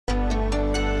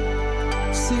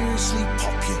seriously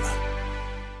popular.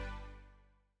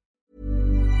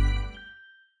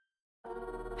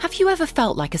 Have you ever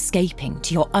felt like escaping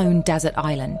to your own desert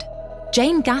island?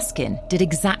 Jane Gaskin did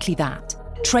exactly that,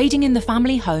 trading in the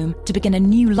family home to begin a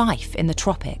new life in the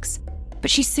tropics. But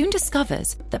she soon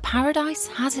discovers that paradise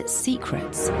has its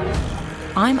secrets.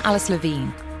 I'm Alice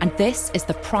Levine, and this is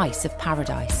The Price of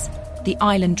Paradise, the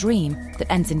island dream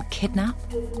that ends in kidnap,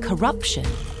 corruption,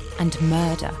 and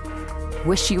murder.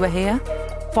 Wish you were here?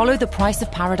 Follow The Price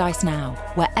of Paradise now,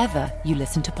 wherever you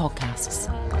listen to podcasts.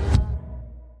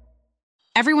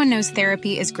 Everyone knows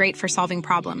therapy is great for solving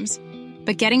problems,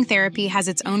 but getting therapy has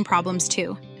its own problems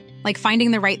too, like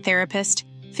finding the right therapist,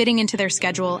 fitting into their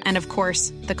schedule, and of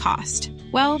course, the cost.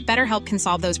 Well, BetterHelp can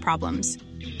solve those problems.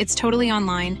 It's totally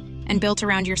online and built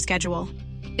around your schedule.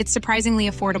 It's surprisingly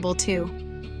affordable too.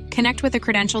 Connect with a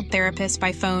credentialed therapist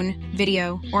by phone,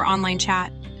 video, or online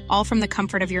chat, all from the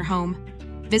comfort of your home.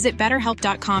 Visit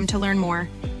BetterHelp.com to learn more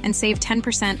and save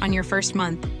 10% on your first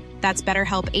month. That's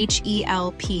BetterHelp,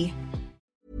 H-E-L-P.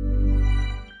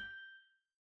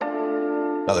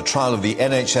 Now, the trial of the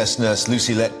NHS nurse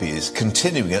Lucy Letby is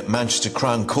continuing at Manchester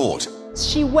Crown Court.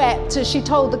 She wept as she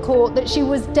told the court that she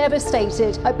was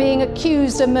devastated at being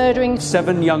accused of murdering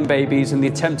 7 young babies and the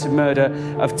attempted murder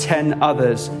of 10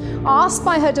 others. Asked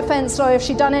by her defence lawyer if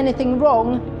she'd done anything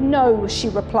wrong, no, she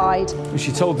replied.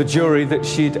 She told the jury that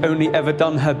she'd only ever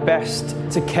done her best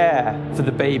to care for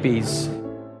the babies.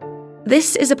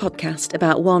 This is a podcast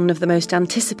about one of the most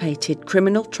anticipated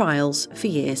criminal trials for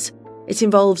years. It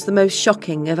involves the most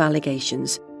shocking of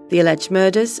allegations, the alleged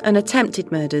murders and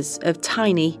attempted murders of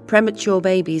tiny, premature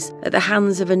babies at the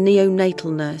hands of a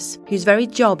neonatal nurse whose very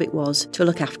job it was to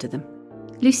look after them.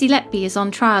 Lucy Letby is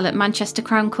on trial at Manchester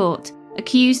Crown Court,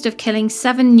 accused of killing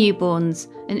 7 newborns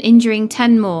and injuring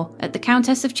 10 more at the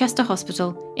Countess of Chester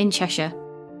Hospital in Cheshire.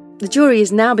 The jury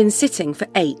has now been sitting for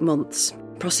 8 months.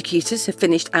 Prosecutors have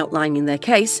finished outlining their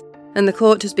case, and the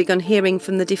court has begun hearing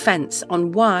from the defence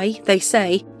on why they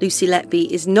say Lucy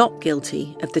Letby is not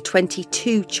guilty of the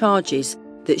 22 charges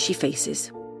that she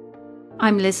faces.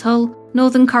 I'm Liz Hull,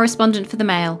 Northern correspondent for the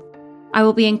Mail. I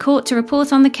will be in court to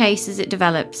report on the case as it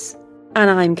develops. And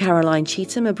I'm Caroline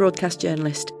Cheetham, a broadcast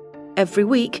journalist. Every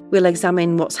week, we'll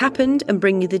examine what's happened and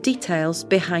bring you the details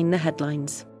behind the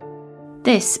headlines.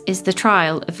 This is the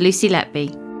trial of Lucy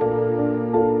Letby.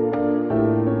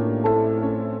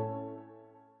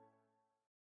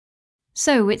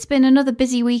 So it's been another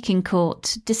busy week in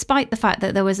court, despite the fact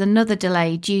that there was another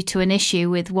delay due to an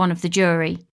issue with one of the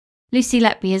jury. Lucy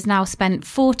Letby has now spent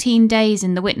 14 days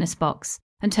in the witness box,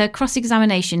 and her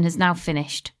cross-examination has now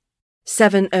finished.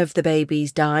 7 of the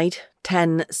babies died,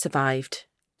 10 survived.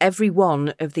 Every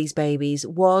one of these babies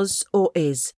was or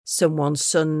is someone's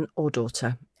son or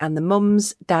daughter, and the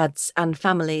mums, dads and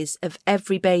families of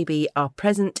every baby are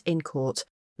present in court,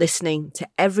 listening to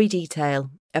every detail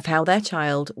of how their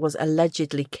child was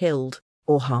allegedly killed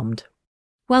or harmed.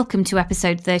 Welcome to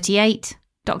episode 38,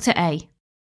 Dr. A.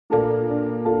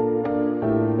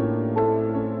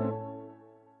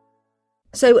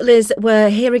 So, Liz, we're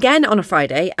here again on a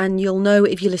Friday, and you'll know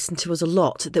if you listen to us a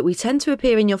lot that we tend to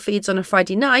appear in your feeds on a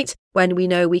Friday night when we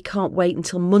know we can't wait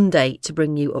until Monday to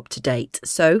bring you up to date.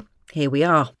 So, here we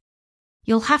are.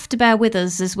 You'll have to bear with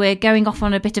us as we're going off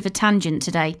on a bit of a tangent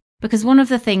today, because one of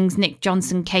the things Nick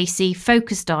Johnson KC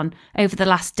focused on over the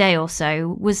last day or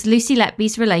so was Lucy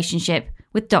Letby's relationship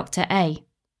with Dr. A.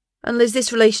 And Liz,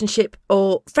 this relationship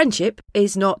or friendship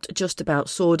is not just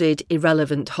about sordid,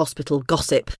 irrelevant hospital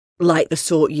gossip, like the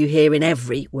sort you hear in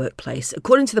every workplace.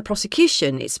 According to the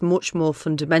prosecution, it's much more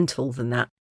fundamental than that.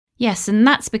 Yes, and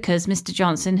that's because Mr.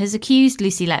 Johnson has accused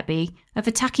Lucy Letby of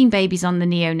attacking babies on the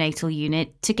neonatal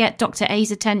unit to get Dr.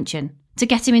 A's attention, to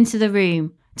get him into the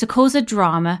room, to cause a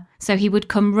drama so he would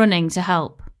come running to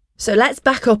help. So let's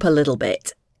back up a little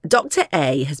bit. Dr.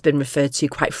 A has been referred to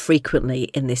quite frequently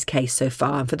in this case so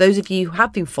far, and for those of you who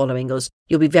have been following us,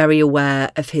 you'll be very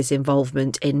aware of his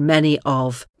involvement in many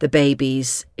of the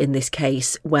babies in this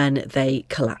case when they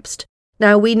collapsed.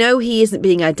 Now, we know he isn't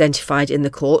being identified in the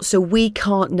court, so we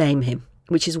can't name him,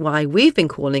 which is why we've been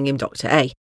calling him Dr.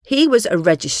 A. He was a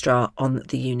registrar on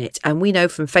the unit, and we know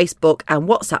from Facebook and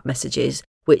WhatsApp messages,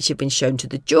 which have been shown to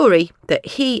the jury, that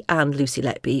he and Lucy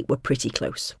Letby were pretty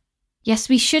close. Yes,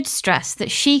 we should stress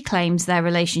that she claims their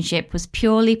relationship was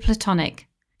purely platonic.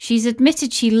 She's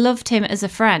admitted she loved him as a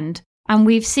friend, and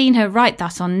we've seen her write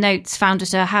that on notes found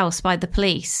at her house by the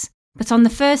police. But on the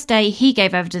first day he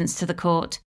gave evidence to the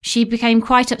court, she became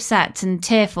quite upset and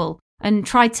tearful and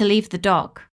tried to leave the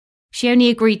dock. She only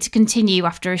agreed to continue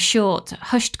after a short,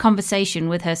 hushed conversation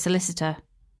with her solicitor.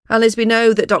 And as we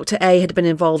know that Dr. A had been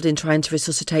involved in trying to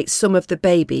resuscitate some of the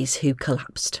babies who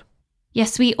collapsed.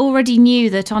 Yes, we already knew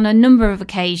that on a number of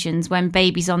occasions when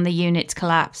babies on the unit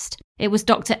collapsed, it was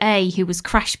Dr. A who was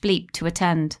crash bleeped to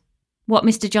attend. What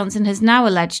Mr. Johnson has now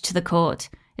alleged to the court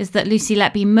is that Lucy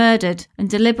Letby murdered and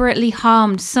deliberately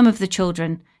harmed some of the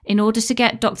children in order to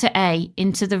get Dr. A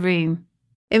into the room.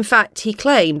 In fact, he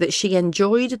claimed that she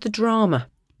enjoyed the drama.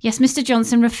 Yes, Mr.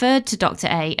 Johnson referred to Dr.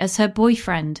 A as her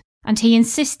boyfriend, and he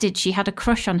insisted she had a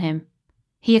crush on him.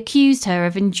 He accused her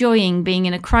of enjoying being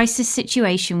in a crisis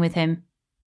situation with him.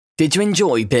 Did you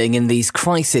enjoy being in these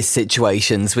crisis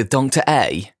situations with Dr.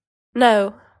 A?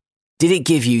 No. Did it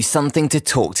give you something to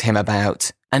talk to him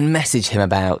about and message him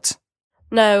about?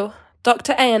 No.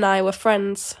 Dr. A and I were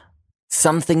friends.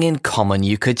 Something in common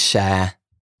you could share?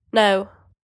 No.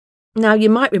 Now, you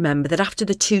might remember that after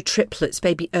the two triplets,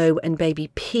 baby O and baby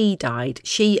P, died,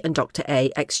 she and Dr.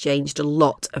 A exchanged a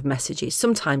lot of messages,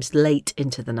 sometimes late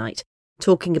into the night,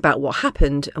 talking about what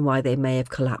happened and why they may have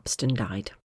collapsed and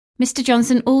died. Mr.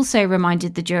 Johnson also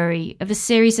reminded the jury of a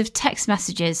series of text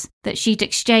messages that she'd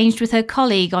exchanged with her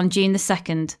colleague on June the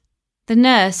 2nd. The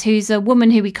nurse, who's a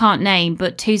woman who we can't name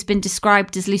but who's been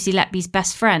described as Lucy Letby's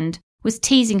best friend, was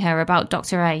teasing her about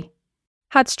Dr. A.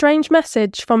 Had strange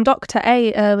message from Dr.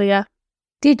 A earlier.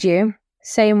 Did you?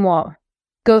 Saying what?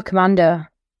 Go commando.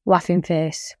 Laughing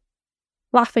face.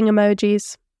 Laughing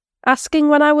emojis. Asking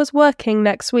when I was working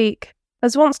next week,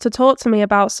 as wants to talk to me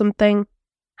about something.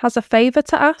 Has a favour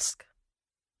to ask?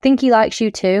 Think he likes you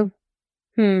too.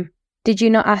 Did you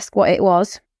not ask what it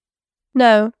was?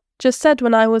 No, just said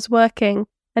when I was working,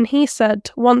 and he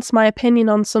said wants my opinion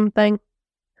on something.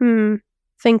 Thinking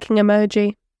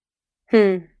emoji.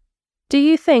 Do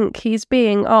you think he's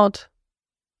being odd?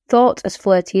 Thought as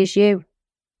flirty as you.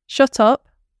 Shut up.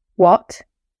 What?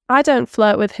 I don't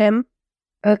flirt with him.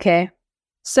 Okay.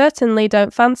 Certainly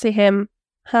don't fancy him.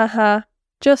 Haha.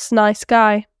 Just nice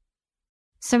guy.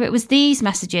 So it was these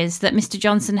messages that Mr.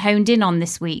 Johnson honed in on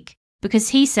this week, because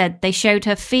he said they showed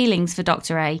her feelings for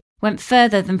Dr. A went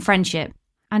further than friendship,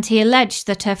 and he alleged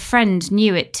that her friend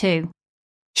knew it too.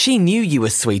 She knew you were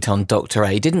sweet on Dr.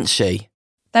 A, didn't she?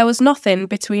 There was nothing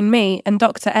between me and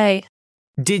Dr. A.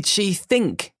 Did she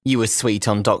think you were sweet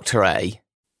on Dr. A?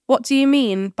 What do you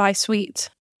mean by sweet?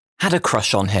 Had a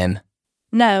crush on him?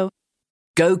 No.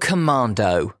 Go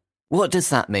commando. What does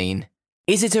that mean?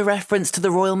 Is it a reference to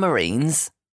the Royal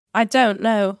Marines? I don't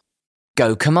know.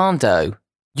 Go commando.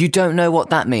 You don't know what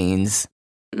that means?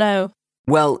 No.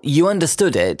 Well, you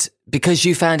understood it because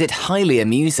you found it highly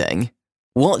amusing.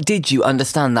 What did you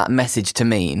understand that message to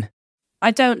mean?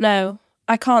 I don't know.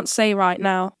 I can't say right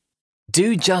now.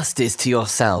 Do justice to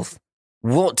yourself.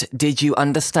 What did you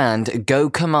understand Go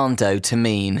Commando to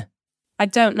mean? I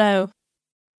don't know.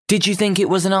 Did you think it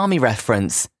was an army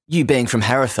reference, you being from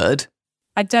Hereford?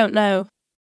 I don't know.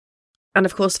 And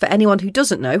of course, for anyone who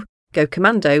doesn't know, Go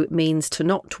Commando means to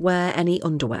not wear any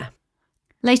underwear.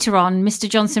 Later on, Mr.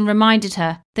 Johnson reminded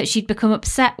her that she'd become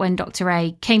upset when Dr.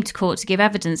 A came to court to give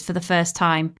evidence for the first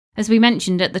time, as we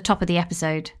mentioned at the top of the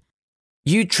episode.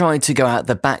 You tried to go out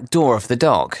the back door of the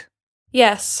dock?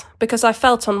 Yes, because I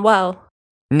felt unwell.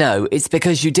 No, it's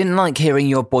because you didn't like hearing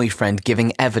your boyfriend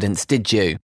giving evidence, did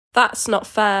you? That's not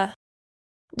fair.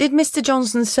 Did Mr.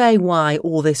 Johnson say why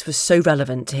all this was so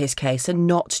relevant to his case and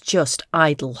not just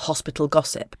idle hospital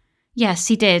gossip? Yes,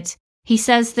 he did. He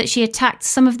says that she attacked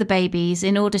some of the babies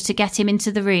in order to get him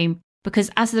into the room,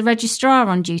 because as the registrar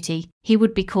on duty, he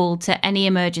would be called to any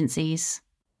emergencies.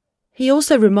 He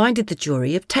also reminded the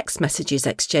jury of text messages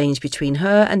exchanged between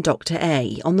her and Dr.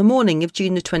 A on the morning of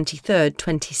June the 23rd,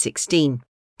 2016.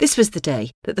 This was the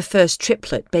day that the first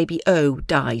triplet, baby O,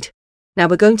 died. Now,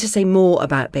 we're going to say more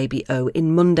about baby O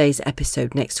in Monday's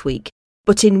episode next week,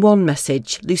 but in one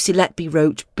message, Lucy Letby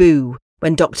wrote boo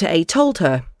when Dr. A told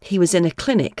her he was in a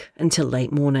clinic until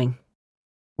late morning.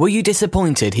 Were you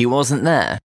disappointed he wasn't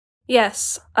there?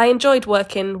 Yes, I enjoyed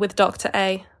working with Dr.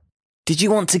 A. Did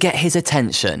you want to get his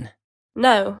attention?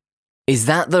 No. Is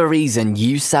that the reason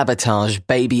you sabotaged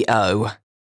baby O?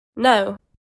 No.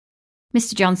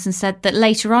 Mr. Johnson said that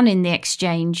later on in the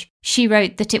exchange, she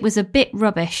wrote that it was a bit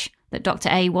rubbish that Dr.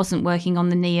 A wasn't working on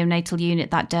the neonatal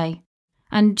unit that day.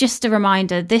 And just a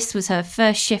reminder, this was her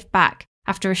first shift back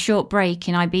after a short break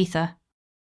in Ibiza.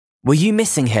 Were you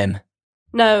missing him?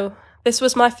 No, this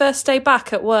was my first day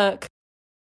back at work.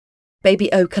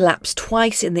 Baby O collapsed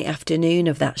twice in the afternoon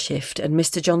of that shift, and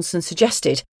Mr. Johnson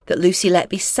suggested that Lucy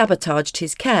Letby sabotaged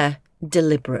his care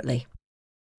deliberately.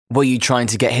 Were you trying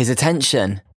to get his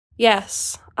attention?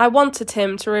 Yes, I wanted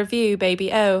him to review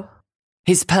baby O.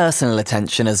 His personal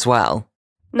attention as well?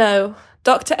 No,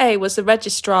 Dr. A was the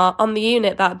registrar on the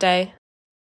unit that day.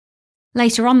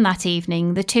 Later on that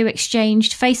evening, the two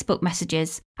exchanged Facebook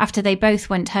messages after they both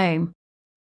went home.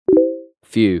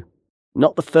 Phew.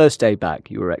 Not the first day back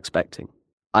you were expecting.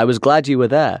 I was glad you were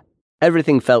there.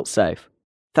 Everything felt safe.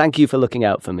 Thank you for looking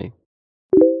out for me.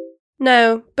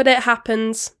 No, but it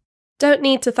happens. Don't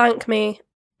need to thank me.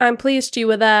 I'm pleased you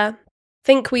were there.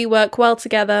 Think we work well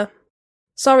together.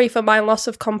 Sorry for my loss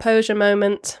of composure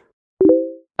moment.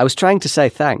 I was trying to say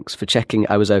thanks for checking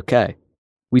I was okay.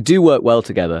 We do work well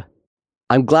together.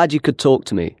 I'm glad you could talk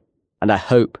to me, and I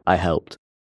hope I helped.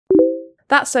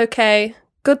 That's okay.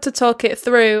 Good to talk it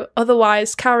through,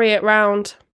 otherwise carry it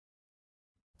round.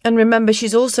 And remember,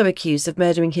 she's also accused of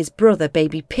murdering his brother,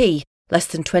 baby P, less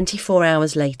than 24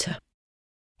 hours later.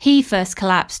 He first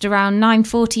collapsed around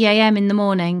 9:40am in the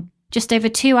morning, just over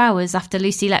 2 hours after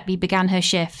Lucy Letby began her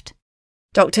shift.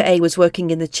 Dr. A was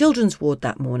working in the children's ward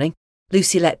that morning.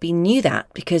 Lucy Letby knew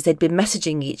that because they'd been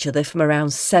messaging each other from around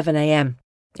 7am.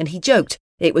 And he joked,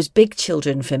 "It was big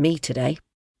children for me today."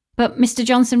 But Mr.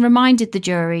 Johnson reminded the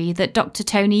jury that Dr.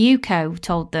 Tony Uko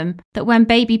told them that when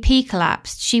baby P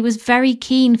collapsed, she was very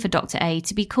keen for Dr. A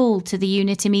to be called to the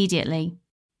unit immediately.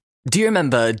 Do you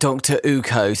remember Dr.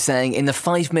 Uko saying in the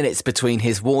 5 minutes between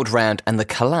his ward round and the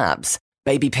collapse,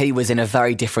 baby P was in a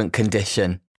very different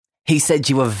condition? He said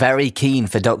you were very keen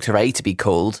for Dr. A to be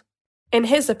called. In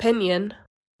his opinion.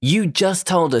 You just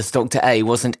told us Dr. A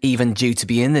wasn't even due to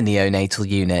be in the neonatal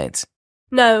unit.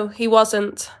 No, he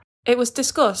wasn't. It was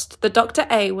discussed that Dr.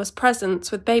 A was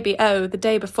present with baby O the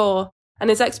day before,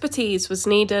 and his expertise was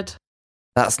needed.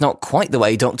 That's not quite the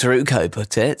way Dr. Uko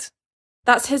put it.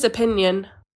 That's his opinion.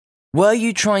 Were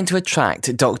you trying to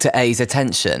attract Dr. A's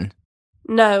attention?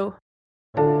 No.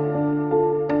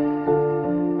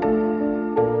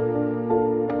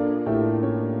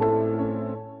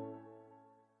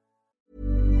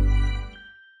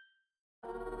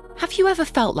 Have you ever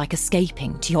felt like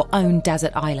escaping to your own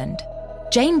desert island?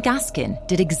 Jane Gaskin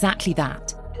did exactly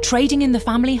that, trading in the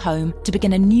family home to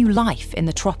begin a new life in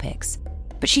the tropics.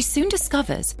 But she soon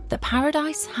discovers that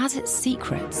paradise has its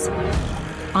secrets.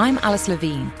 I'm Alice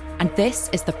Levine, and this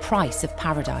is The Price of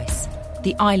Paradise,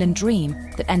 the island dream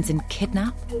that ends in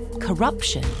kidnap,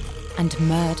 corruption, and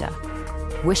murder.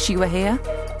 Wish you were here?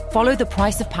 Follow The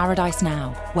Price of Paradise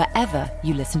now, wherever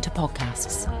you listen to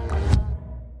podcasts.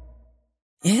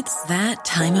 It's that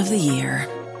time of the year.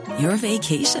 Your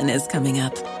vacation is coming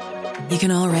up. You can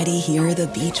already hear the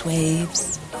beach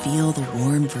waves, feel the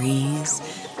warm breeze,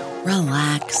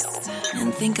 relax,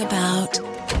 and think about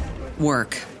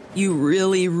work. You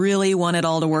really, really want it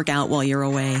all to work out while you're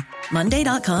away.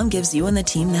 Monday.com gives you and the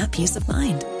team that peace of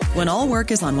mind. When all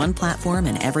work is on one platform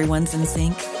and everyone's in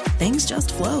sync, things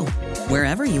just flow.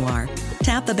 Wherever you are,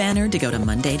 tap the banner to go to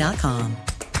Monday.com.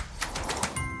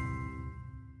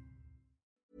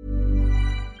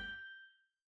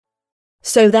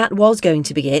 So that was going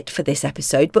to be it for this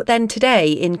episode, but then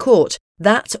today in court,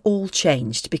 that all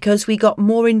changed because we got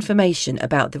more information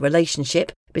about the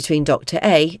relationship between Dr.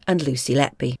 A and Lucy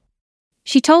Letby.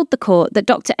 She told the court that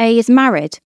Dr. A is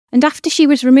married, and after she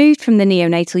was removed from the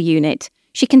neonatal unit,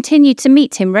 she continued to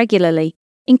meet him regularly,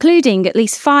 including at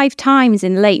least 5 times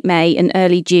in late May and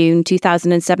early June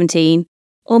 2017,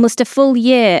 almost a full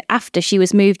year after she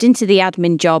was moved into the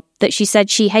admin job that she said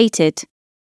she hated.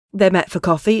 They met for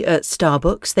coffee at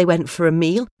Starbucks, they went for a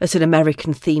meal at an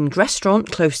American-themed restaurant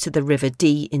close to the River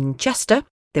Dee in Chester,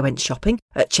 they went shopping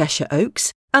at Cheshire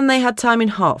Oaks, and they had time in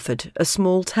Hertford, a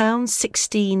small town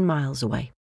 16 miles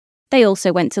away. They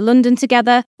also went to London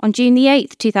together on June the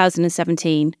 8th,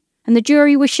 2017, and the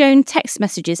jury was shown text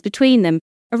messages between them,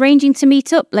 arranging to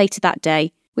meet up later that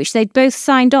day, which they'd both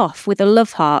signed off with a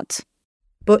love heart.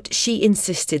 But she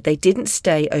insisted they didn't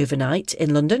stay overnight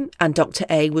in London and Dr.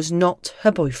 A was not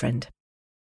her boyfriend.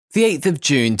 The 8th of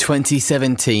June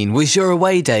 2017 was your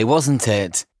away day, wasn't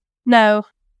it? No.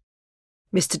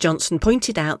 Mr. Johnson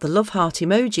pointed out the love heart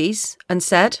emojis and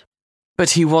said,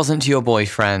 But he wasn't your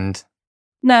boyfriend.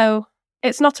 No,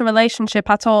 it's not a relationship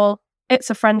at all. It's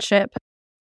a friendship.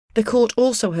 The court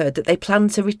also heard that they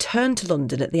planned to return to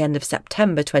London at the end of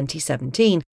September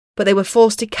 2017, but they were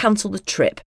forced to cancel the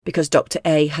trip because Dr.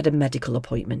 A had a medical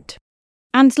appointment.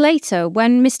 And later,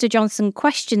 when Mr. Johnson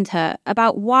questioned her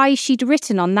about why she'd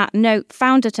written on that note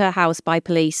found at her house by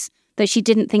police that she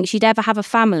didn't think she'd ever have a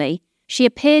family, she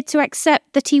appeared to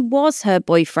accept that he was her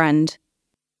boyfriend.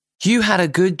 You had a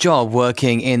good job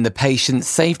working in the patient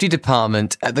safety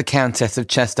department at the Countess of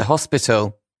Chester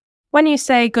Hospital. When you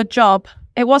say good job,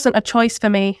 it wasn't a choice for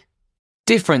me.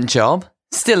 Different job,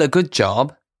 still a good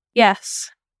job. Yes.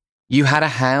 You had a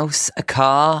house, a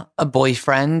car, a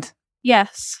boyfriend.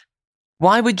 Yes.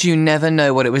 Why would you never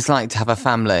know what it was like to have a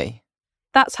family?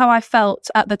 That's how I felt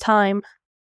at the time.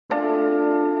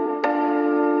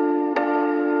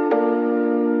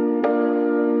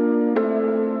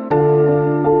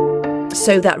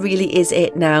 So that really is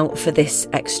it now for this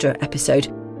extra episode.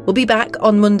 We'll be back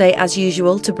on Monday as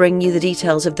usual to bring you the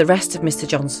details of the rest of Mr.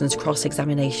 Johnson's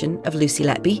cross-examination of Lucy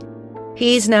Letby.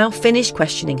 He is now finished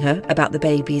questioning her about the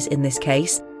babies in this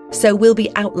case, so we'll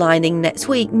be outlining next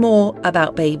week more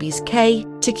about babies K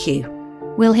to Q.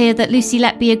 We'll hear that Lucy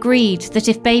Letby agreed that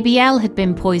if baby L had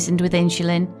been poisoned with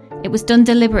insulin, it was done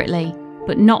deliberately,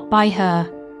 but not by her.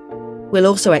 We'll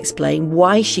also explain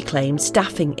why she claimed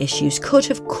staffing issues could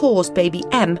have caused baby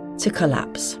M to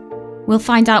collapse. We'll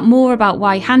find out more about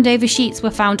why handover sheets were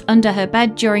found under her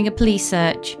bed during a police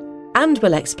search. And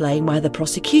we'll explain why the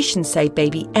prosecution say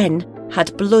baby N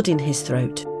had blood in his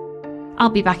throat. I'll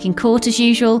be back in court as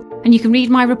usual, and you can read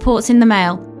my reports in the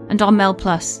Mail and on Mail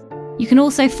Plus. You can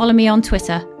also follow me on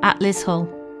Twitter @LizHull.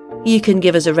 You can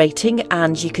give us a rating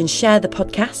and you can share the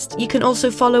podcast. You can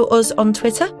also follow us on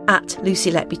Twitter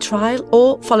 @Lucy Letby Trial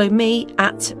or follow me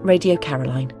 @Radio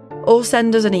Caroline. Or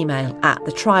send us an email at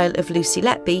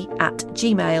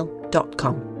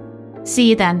thetrialoflucyletby@gmail.com. See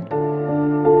you then.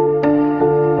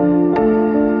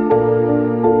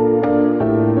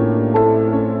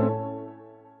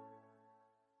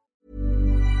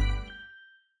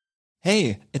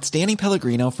 Hey, it's Danny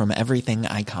Pellegrino from Everything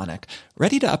Iconic.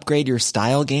 Ready to upgrade your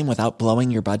style game without blowing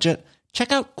your budget?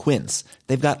 Check out Quince.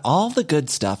 They've got all the good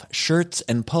stuff, shirts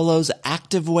and polos,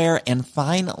 activewear, and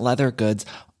fine leather goods,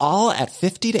 all at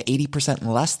 50 to 80%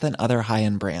 less than other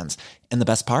high-end brands. And the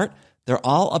best part? They're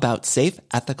all about safe,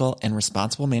 ethical, and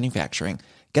responsible manufacturing.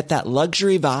 Get that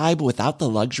luxury vibe without the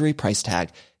luxury price tag.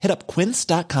 Hit up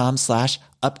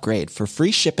quince.com/upgrade for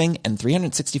free shipping and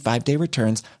 365-day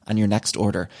returns on your next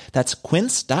order. That's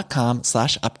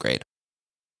quince.com/upgrade.